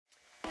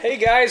Hey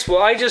guys,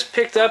 well I just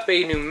picked up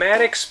a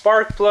pneumatic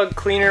spark plug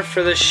cleaner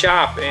for the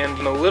shop and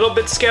I'm a little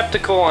bit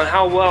skeptical on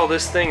how well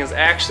this thing is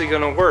actually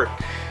going to work.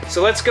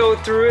 So let's go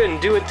through it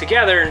and do it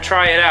together and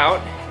try it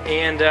out,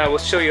 and we'll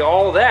show you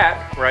all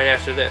that right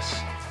after this.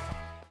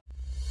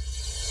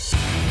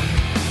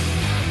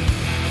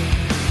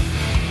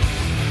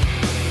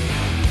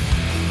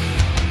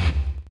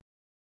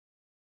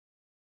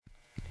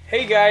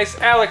 Hey guys,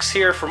 Alex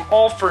here from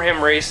All For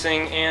Him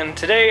Racing, and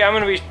today I'm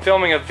going to be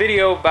filming a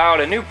video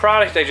about a new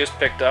product I just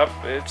picked up.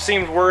 It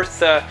seemed worth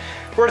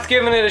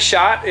giving it a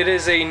shot. It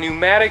is a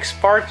pneumatic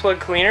spark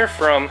plug cleaner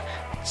from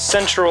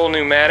Central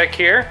Pneumatic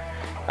here.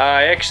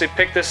 I actually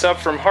picked this up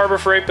from Harbor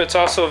Freight, but it's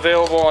also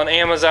available on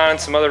Amazon and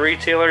some other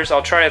retailers.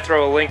 I'll try to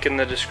throw a link in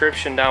the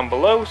description down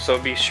below, so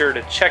be sure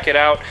to check it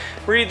out.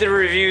 Read the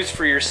reviews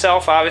for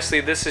yourself.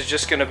 Obviously, this is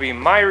just going to be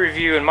my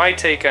review and my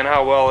take on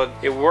how well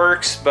it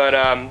works, but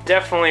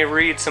definitely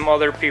read some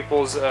other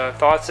people's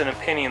thoughts and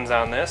opinions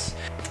on this.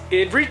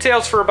 It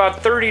retails for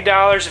about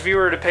 $30 if you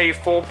were to pay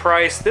full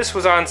price. This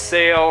was on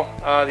sale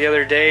the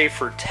other day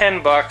for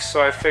 $10, so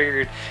I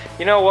figured,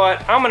 you know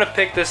what, I'm gonna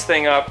pick this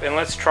thing up and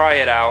let's try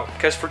it out.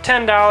 Because for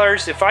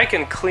 $10, if I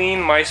can clean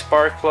my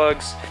spark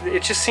plugs,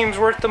 it just seems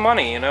worth the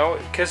money, you know?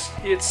 Because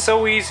it's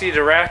so easy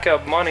to rack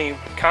up money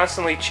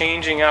constantly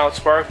changing out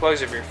spark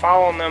plugs if you're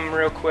following them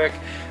real quick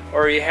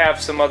or you have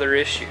some other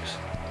issues.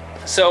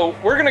 So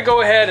we're gonna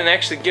go ahead and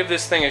actually give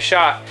this thing a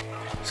shot.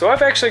 So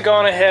I've actually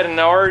gone ahead and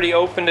already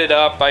opened it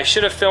up. I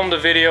should have filmed a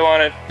video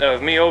on it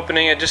of me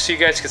opening it just so you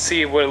guys could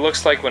see what it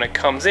looks like when it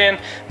comes in,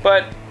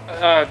 but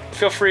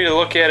feel free to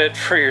look at it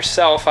for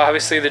yourself.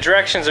 Obviously the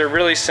directions are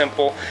really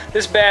simple.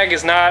 This bag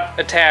is not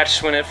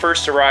attached when it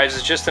first arrives.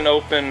 It's just an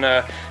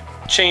open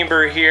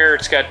chamber here.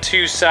 It's got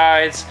two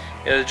sides.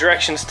 The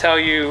directions tell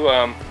you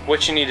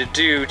what you need to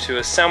do to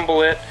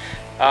assemble it.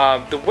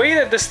 The way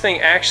that this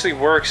thing actually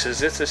works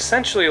is it's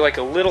essentially like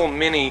a little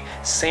mini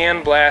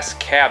sandblast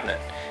cabinet.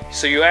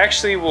 So you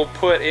actually will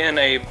put in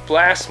a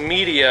blast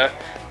media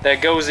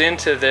that goes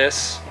into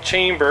this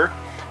chamber.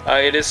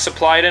 It is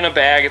supplied in a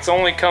bag. It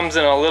only comes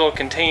in a little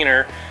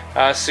container,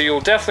 so you'll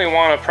definitely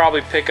want to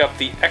probably pick up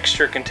the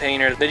extra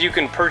container that you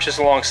can purchase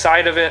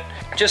alongside of it,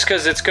 just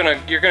because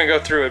you're gonna go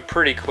through it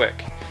pretty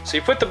quick. So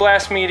you put the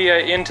blast media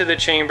into the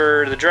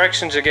chamber. The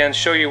directions again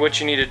show you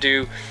what you need to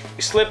do.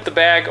 You slip the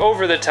bag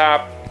over the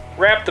top,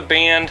 wrap the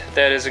band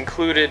that is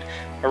included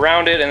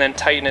around it, and then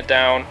tighten it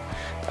down.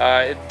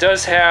 It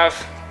does have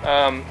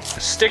a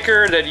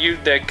sticker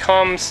that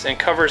comes and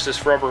covers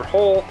this rubber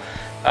hole,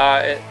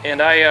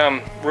 and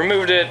I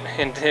removed it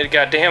and it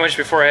got damaged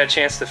before I had a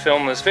chance to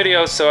film this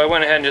video, so I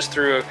went ahead and just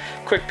threw a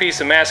quick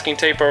piece of masking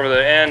tape over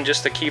the end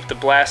just to keep the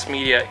blast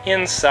media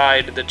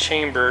inside the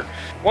chamber.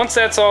 Once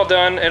that's all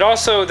done, it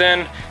also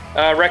then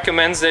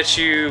recommends that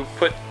you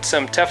put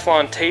some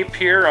Teflon tape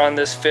here on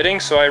this fitting,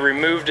 so I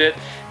removed it,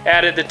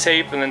 added the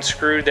tape, and then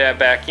screwed that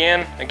back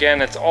in. Again,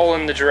 that's all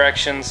in the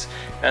directions,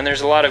 and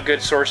there's a lot of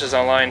good sources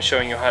online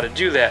showing you how to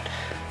do that.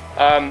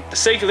 The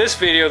sake of this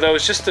video though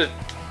is just to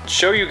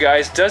show you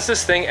guys, does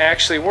this thing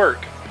actually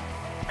work?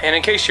 And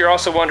in case you're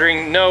also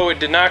wondering, no, it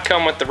did not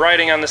come with the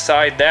writing on the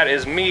side. That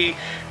is me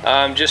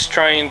just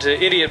trying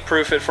to idiot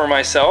proof it for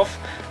myself.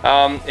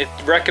 It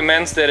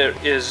recommends that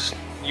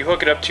you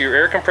hook it up to your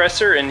air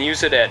compressor and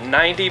use it at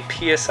 90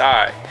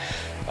 psi.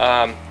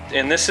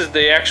 And this is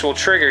the actual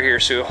trigger here,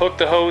 so you hook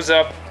the hose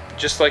up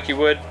just like you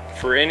would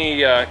for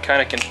any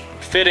kind of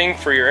fitting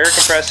for your air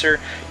compressor.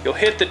 You'll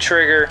hit the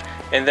trigger,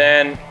 and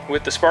then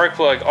with the spark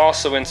plug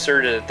also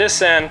inserted at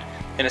this end,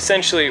 and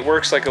essentially it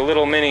works like a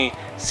little mini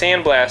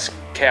sandblast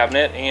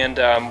cabinet and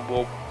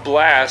will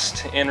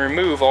blast and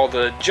remove all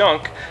the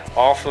junk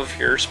off of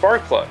your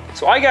spark plug.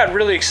 So I got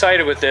really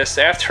excited with this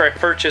after I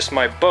purchased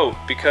my boat,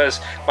 because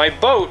my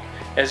boat,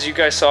 as you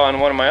guys saw in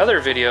one of my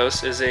other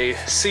videos, is a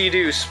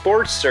Sea-Doo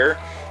Sportster.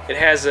 It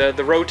has the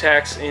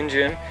Rotax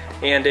engine,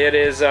 and it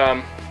is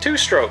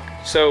two-stroke,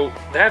 so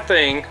that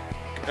thing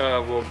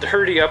will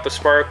dirty up a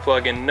spark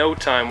plug in no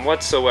time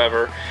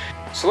whatsoever.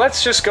 So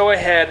let's just go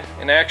ahead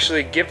and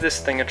actually give this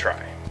thing a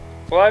try.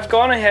 Well, I've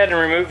gone ahead and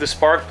removed the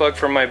spark plug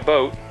from my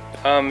boat.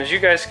 As you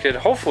guys could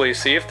hopefully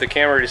see if the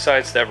camera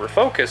decides to ever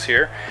focus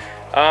here,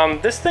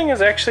 this thing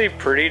is actually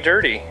pretty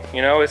dirty.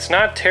 You know, it's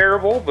not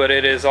terrible, but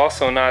it is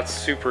also not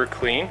super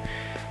clean.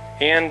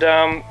 And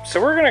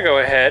so we're gonna go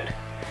ahead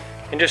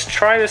and just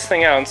try this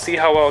thing out and see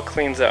how well it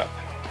cleans up.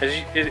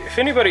 If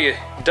anybody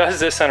does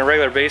this on a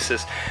regular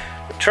basis,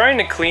 trying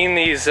to clean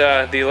these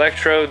the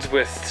electrodes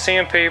with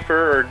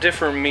sandpaper or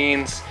different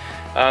means,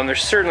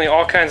 there's certainly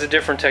all kinds of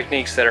different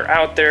techniques that are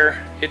out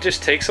there. It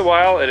just takes a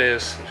while. It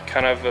is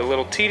kind of a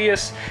little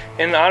tedious,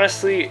 and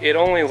honestly it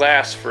only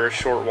lasts for a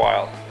short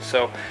while.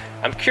 So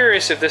I'm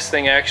curious if this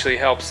thing actually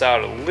helps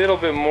out a little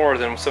bit more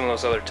than some of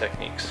those other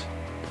techniques.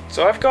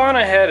 So I've gone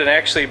ahead and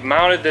actually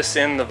mounted this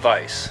in the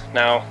vise.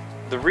 Now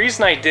the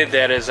reason I did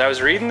that is I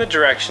was reading the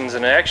directions,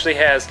 and it actually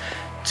has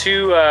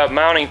two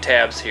mounting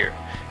tabs here.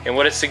 And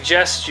what it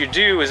suggests you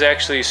do is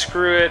actually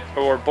screw it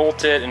or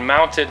bolt it and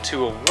mount it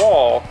to a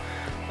wall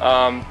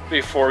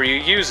before you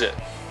use it.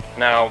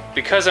 Now,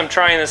 because I'm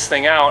trying this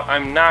thing out,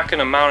 I'm not going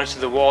to mount it to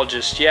the wall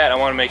just yet. I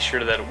want to make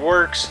sure that it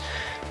works.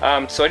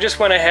 So I just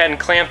went ahead and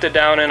clamped it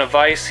down in a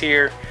vise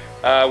here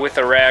with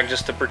a rag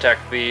just to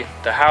protect the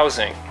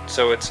housing.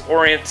 So it's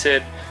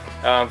oriented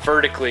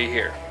vertically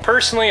here.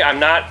 Personally, I'm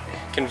not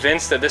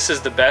convinced that this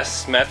is the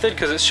best method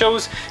because it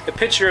shows a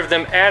picture of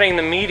them adding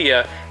the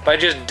media by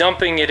just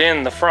dumping it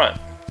in the front.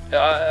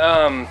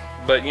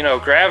 But you know,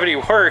 gravity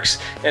works,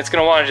 and it's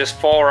going to want to just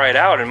fall right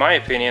out, in my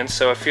opinion.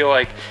 So I feel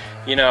like,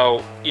 you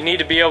know, you need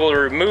to be able to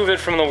remove it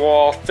from the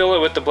wall, fill it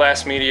with the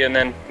blast media, and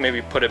then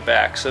maybe put it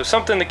back. So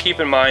something to keep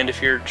in mind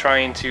if you're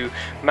trying to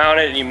mount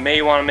it. You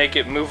may want to make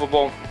it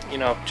movable. You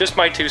know, just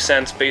my 2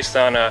 cents based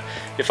on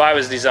if I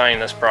was designing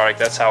this product,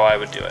 that's how I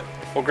would do it.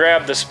 We'll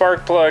grab the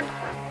spark plug.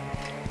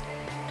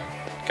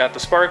 Got the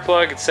spark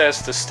plug. It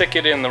says to stick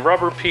it in the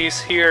rubber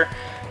piece here.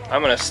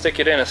 I'm going to stick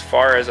it in as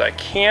far as I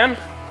can.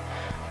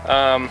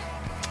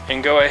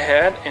 And go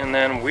ahead, and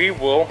then we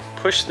will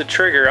push the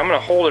trigger. I'm going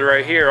to hold it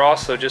right here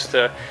also just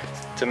to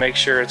make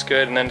sure it's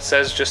good, and then it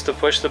says just to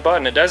push the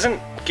button. It doesn't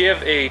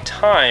give a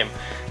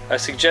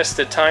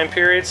suggested time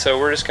period, so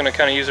we're just going to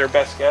kind of use our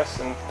best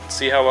guess and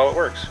see how well it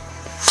works.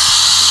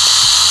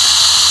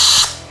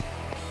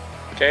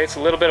 Okay, it's a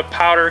little bit of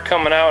powder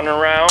coming out and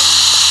around.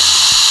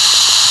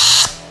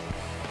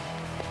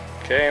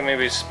 Okay,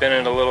 maybe spin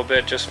it a little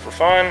bit just for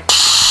fun.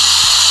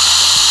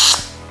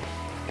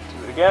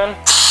 Do it again.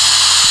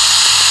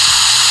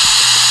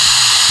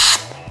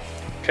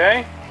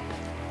 Okay,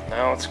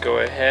 now let's go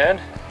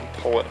ahead and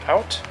pull it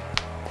out.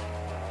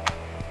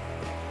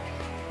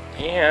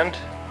 And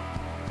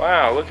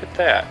wow, look at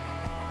that.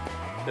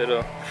 Bit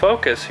of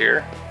focus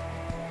here.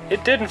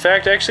 It did in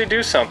fact actually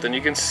do something. You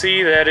can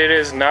see that it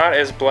is not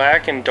as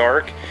black and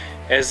dark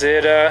as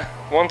it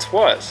once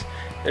was.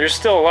 There's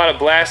still a lot of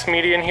blast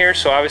media in here,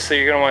 so obviously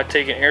you're going to want to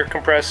take an air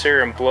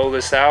compressor and blow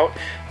this out,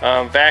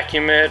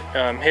 vacuum it,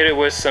 hit it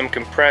with some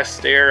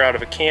compressed air out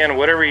of a can,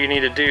 whatever you need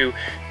to do.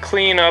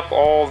 Clean up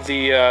all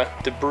the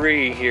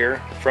debris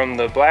here from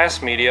the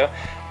blast media.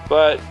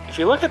 But if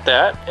you look at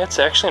that, it's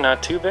actually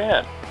not too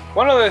bad.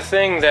 One other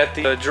thing that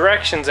the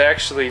directions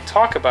actually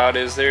talk about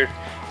is there's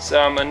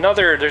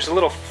a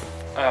little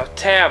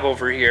tab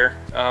over here.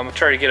 I'll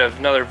try to get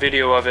another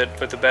video of it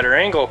with a better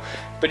angle.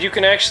 But you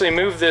can actually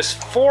move this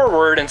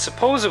forward, and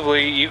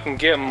supposedly you can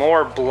get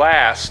more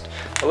blast,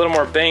 a little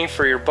more bang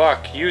for your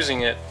buck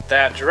using it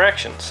that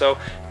direction. So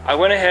I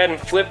went ahead and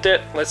flipped it.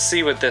 Let's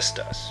see what this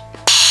does.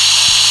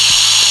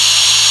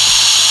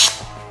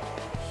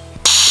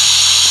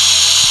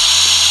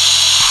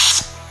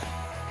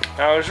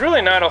 Now there's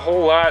really not a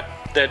whole lot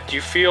that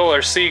you feel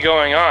or see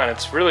going on.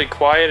 It's really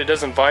quiet. It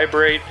doesn't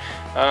vibrate.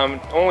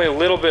 Only a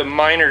little bit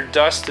minor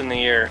dust in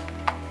the air.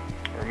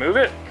 Remove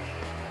it.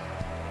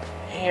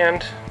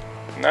 And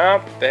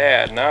not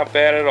bad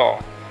at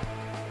all.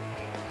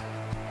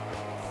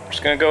 I'm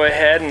just going to go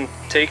ahead and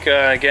take,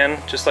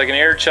 again, just like an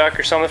air chuck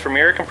or something from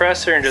your air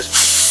compressor, and just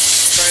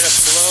try to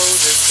blow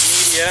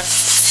this media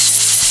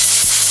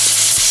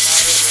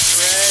out of the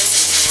drag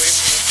and away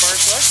from the spark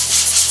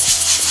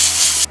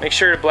plug. Make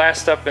sure to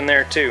blast up in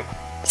there too.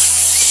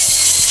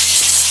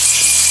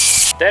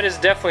 That is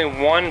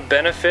definitely one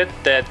benefit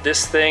that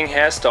this thing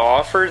has to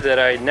offer that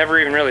I never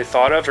even really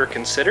thought of or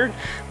considered,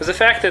 was the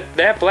fact that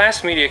that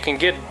blast media can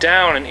get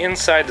down and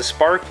inside the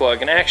spark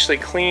plug and actually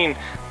clean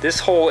this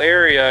whole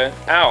area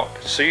out.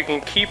 So you can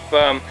keep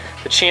the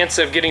chance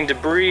of getting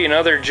debris and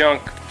other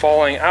junk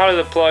falling out of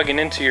the plug and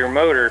into your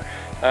motor,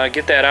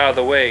 get that out of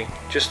the way.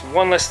 Just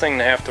one less thing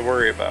to have to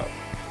worry about.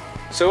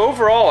 So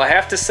overall, I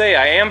have to say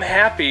I am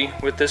happy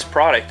with this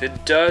product.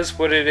 It does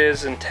what it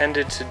is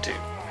intended to do.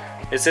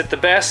 Is it the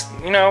best?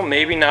 You know,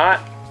 maybe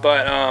not,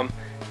 but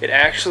it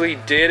actually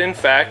did in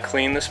fact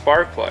clean the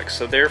spark plug.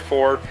 So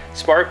therefore,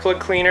 spark plug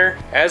cleaner,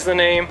 as the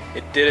name,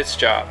 it did its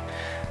job.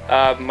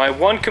 My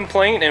one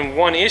complaint and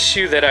one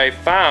issue that I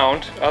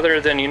found,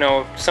 other than, you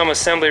know, some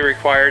assembly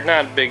required,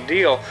 not a big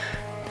deal,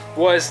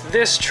 was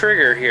this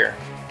trigger here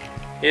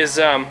is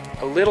a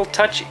little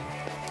touchy.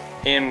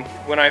 And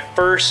when I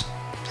first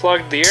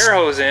plugged the air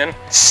hose in,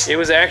 it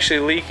was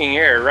actually leaking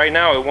air. Right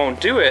now it won't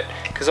do it,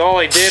 because all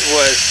I did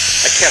was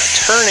I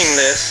kept turning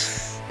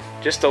this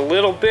just a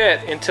little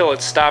bit until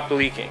it stopped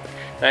leaking.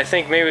 And I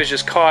think maybe it was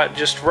just caught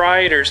just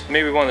right, or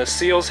maybe one of the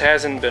seals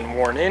hasn't been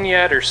worn in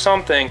yet or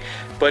something,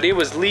 but it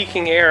was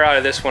leaking air out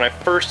of this when I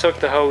first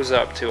hooked the hose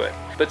up to it.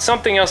 But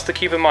something else to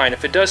keep in mind,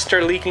 if it does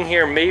start leaking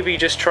here, maybe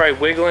just try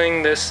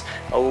wiggling this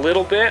a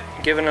little bit,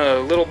 giving it a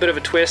little bit of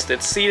a twist.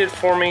 It's seated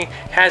for me,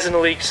 hasn't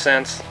leaked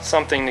since,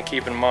 something to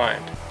keep in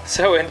mind.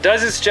 So it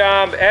does its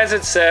job, as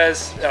it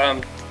says.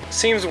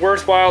 Seems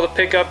worthwhile to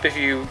pick up if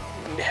you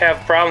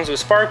have problems with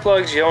spark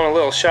plugs, you own a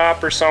little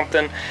shop or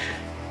something.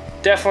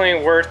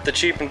 Definitely worth the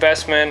cheap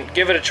investment.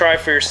 Give it a try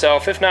for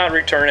yourself. If not,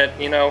 return it.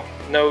 You know,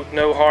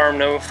 no harm,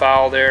 no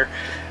foul there.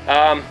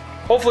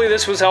 Hopefully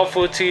this was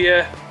helpful to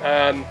you.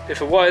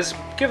 If it was,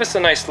 give us a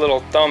nice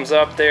little thumbs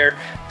up there.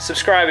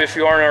 Subscribe if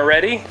you aren't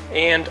already,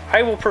 and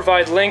I will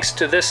provide links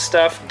to this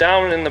stuff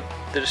down in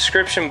the the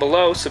description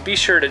below, so be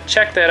sure to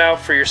check that out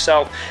for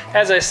yourself.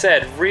 As I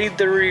said, read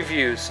the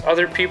reviews,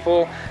 other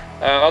people,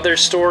 other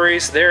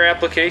stories, their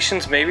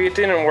applications. Maybe it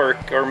didn't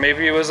work, or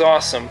maybe it was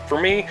awesome. For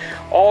me,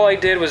 all I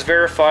did was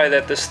verify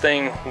that this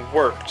thing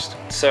worked.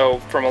 So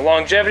from a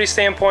longevity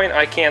standpoint,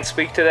 I can't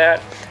speak to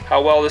that,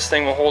 how well this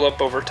thing will hold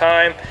up over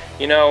time,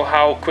 you know,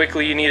 how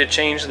quickly you need to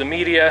change the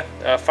media,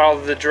 follow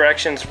the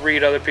directions,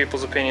 read other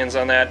people's opinions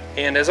on that.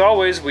 And as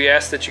always, we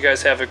ask that you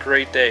guys have a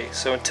great day.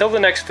 So until the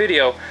next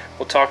video,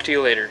 we'll talk to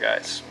you later,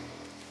 guys.